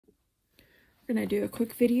We're going to do a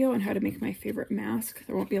quick video on how to make my favorite mask.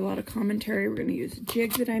 There won't be a lot of commentary. We're going to use a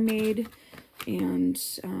jig that I made, and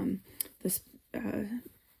this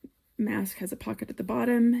mask has a pocket at the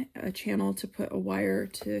bottom, a channel to put a wire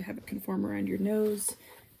to have it conform around your nose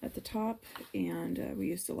at the top, and we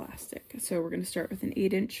used elastic. So we're going to start with an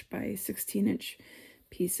 8" by 16"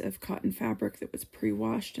 piece of cotton fabric that was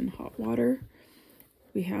pre-washed in hot water.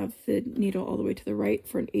 We have the needle all the way to the right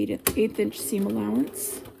for an 1/8" seam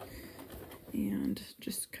allowance, and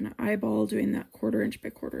just kind of eyeball doing that 1/4" by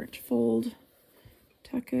 1/4" fold.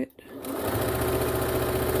 Tuck it.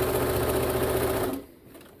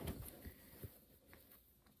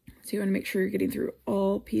 So you want to make sure you're getting through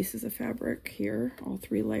all pieces of fabric here, all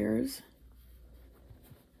 3 layers.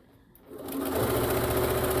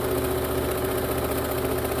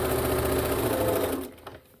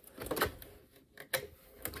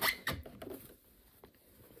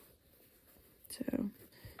 So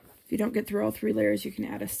if you don't get through all 3 layers, you can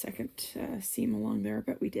add a second seam along there,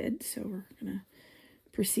 but we did. So we're gonna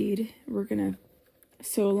proceed. We're gonna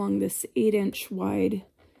sew along this 8" wide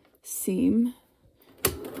seam.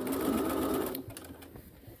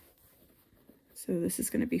 So this is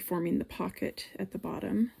going to be forming the pocket at the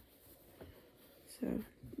bottom. So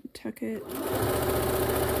tuck it.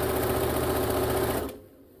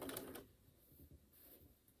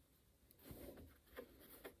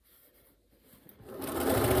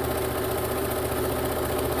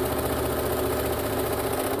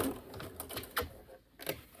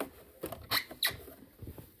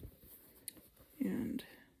 And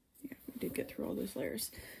yeah, we did get through all those layers.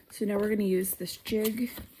 So now we're going to use this jig.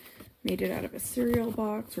 Made it out of a cereal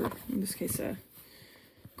box, or in this case a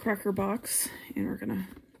cracker box, and we're gonna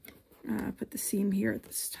put the seam here at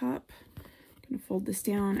this top. Gonna fold this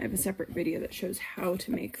down. I have a separate video that shows how to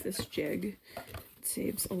make this jig. It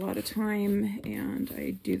saves a lot of time, and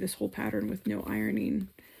I do this whole pattern with no ironing.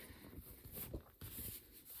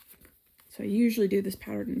 So I usually do this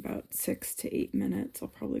pattern in about 6 to 8 minutes. I'll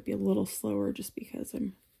probably be a little slower just because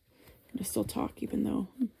I'm gonna still talk, even though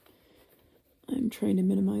I'm trying to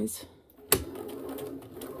minimize.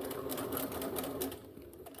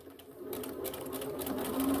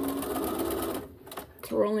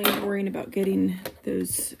 So we're only worrying about getting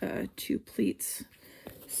those 2 pleats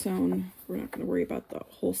sewn. We're not going to worry about the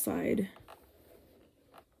whole side.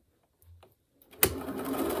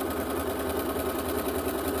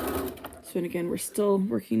 So, and again, we're still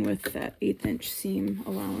working with that 1/8" seam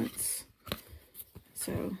allowance.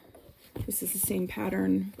 So this is the same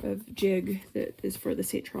pattern of jig that is for the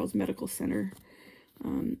St. Charles Medical Center,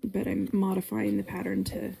 but I'm modifying the pattern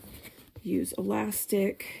to use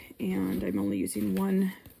elastic, and I'm only using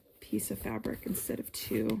 1 piece of fabric instead of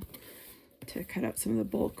 2 to cut out some of the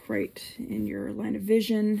bulk right in your line of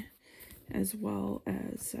vision, as well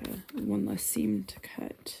as 1 less seam to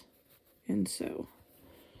cut and sew.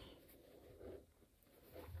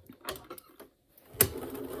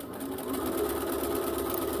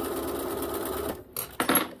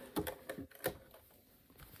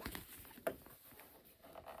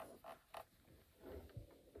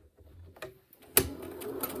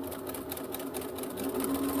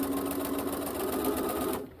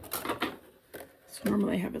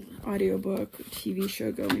 Normally I have an audiobook or TV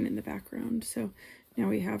show going in the background. So now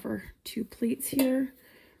we have our 2 pleats here.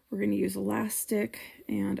 We're going to use elastic,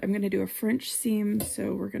 and I'm going to do a French seam.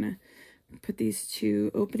 So we're going to put these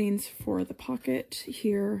 2 openings for the pocket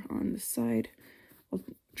here on the side. I'll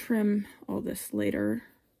trim all this later.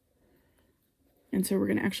 And so we're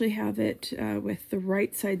going to actually have it with the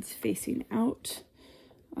right sides facing out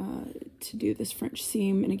to do this French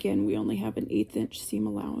seam. And again, we only have an 1/8" seam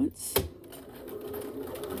allowance.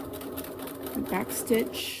 Back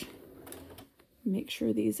stitch, make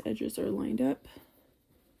sure these edges are lined up.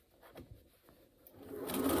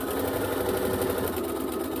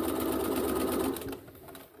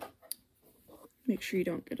 Make sure you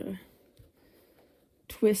don't get a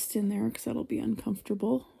twist in there, because that'll be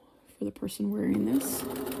uncomfortable for the person wearing this.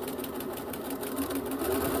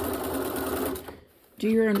 Do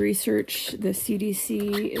your own research. The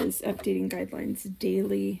CDC is updating guidelines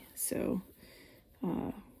daily, so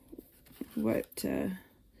what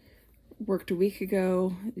worked a week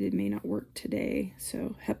ago, it may not work today.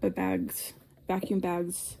 So HEPA bags, vacuum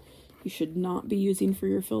bags, you should not be using for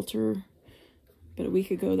your filter, but a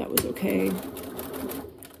week ago that was okay.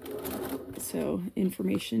 So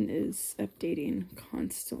information is updating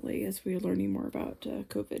constantly as we're learning more about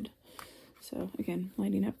COVID. So again,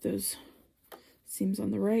 lining up those seams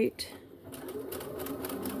on the right.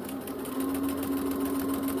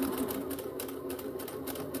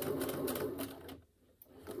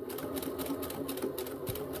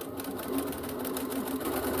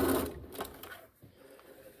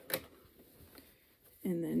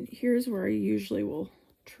 here's where I usually will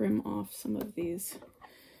trim off some of these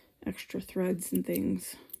extra threads and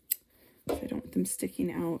things. I don't want them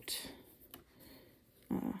sticking out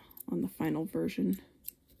on the final version.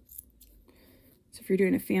 So if you're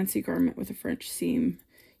doing a fancy garment with a French seam,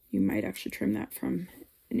 you might actually trim that from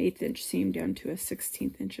an 1/8 inch seam down to a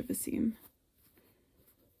 1/16 inch of a seam.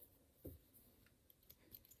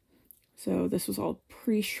 So this was all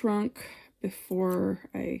pre-shrunk before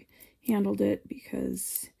I handled it,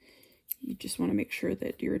 because you just want to make sure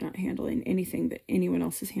that you're not handling anything that anyone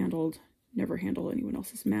else has handled. Never handle anyone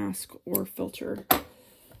else's mask or filter.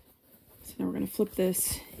 So now we're going to flip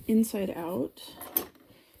this inside out.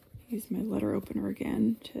 Use my letter opener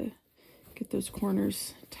again to get those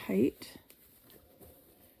corners tight.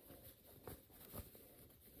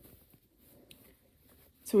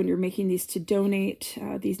 So when you're making these to donate,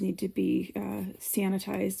 these need to be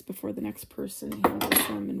sanitized before the next person handles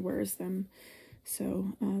them and wears them.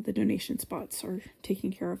 So the donation spots are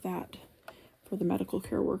taking care of that for the medical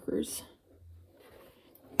care workers.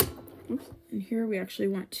 Oops. And here we actually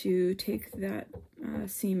want to take that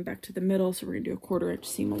seam back to the middle, so we're going to do a 1/4 inch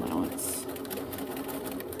seam allowance.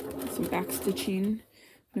 Some back stitching.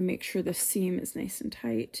 I'm going to make sure the seam is nice and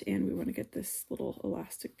tight, and we want to get this little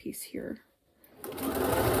elastic piece here.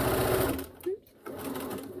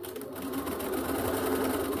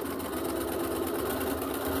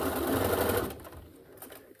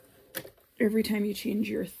 Every time you change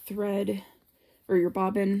your thread or your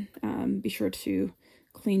bobbin, be sure to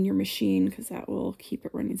clean your machine, because that will keep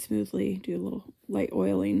it running smoothly. Do a little light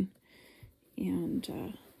oiling, and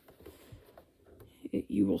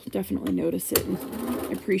you will definitely notice it and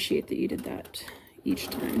appreciate that you did that each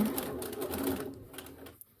time.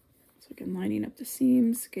 So again, lining up the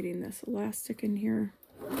seams, getting this elastic in here.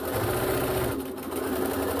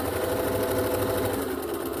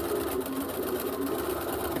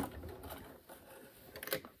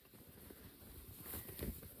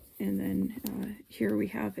 And then here we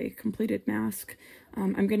have a completed mask.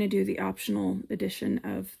 I'm going to do the optional addition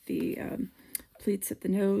of the pleats at the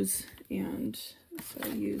nose, and so I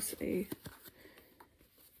use a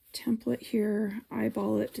template here,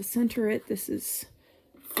 eyeball it to center it. This is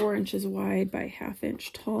 4 inches wide by 1/2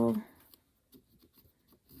 inch tall.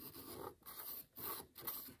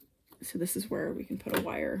 So this is where we can put a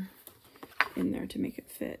wire in there to make it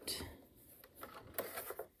fit.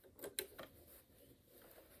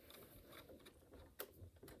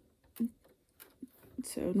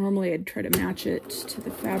 So normally I'd try to match it to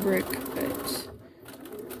the fabric, but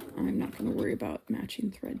I'm not going to worry about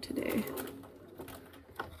matching thread today.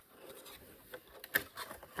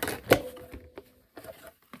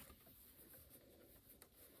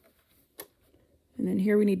 And then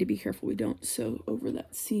here we need to be careful we don't sew over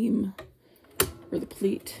that seam or the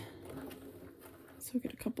pleat. So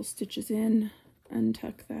get a couple stitches in,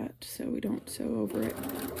 untuck that so we don't sew over it.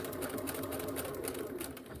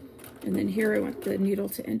 And then here I want the needle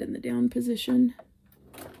to end in the down position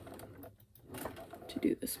to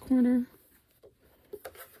do this corner.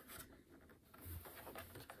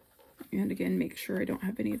 And again, make sure I don't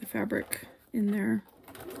have any of the fabric in there.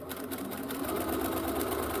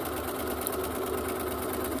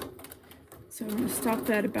 So I'm going to stop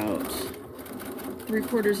that about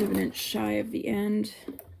 3/4 of an inch shy of the end.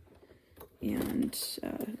 And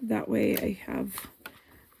that way I have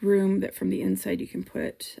room that from the inside you can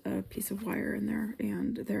put a piece of wire in there,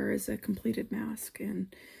 and there is a completed mask. And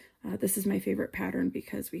this is my favorite pattern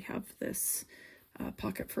because we have this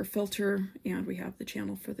pocket for filter, and we have the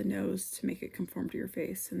channel for the nose to make it conform to your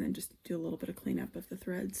face, and then just do a little bit of cleanup of the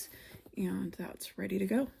threads, and that's ready to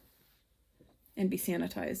go and be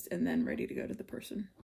sanitized and then ready to go to the person.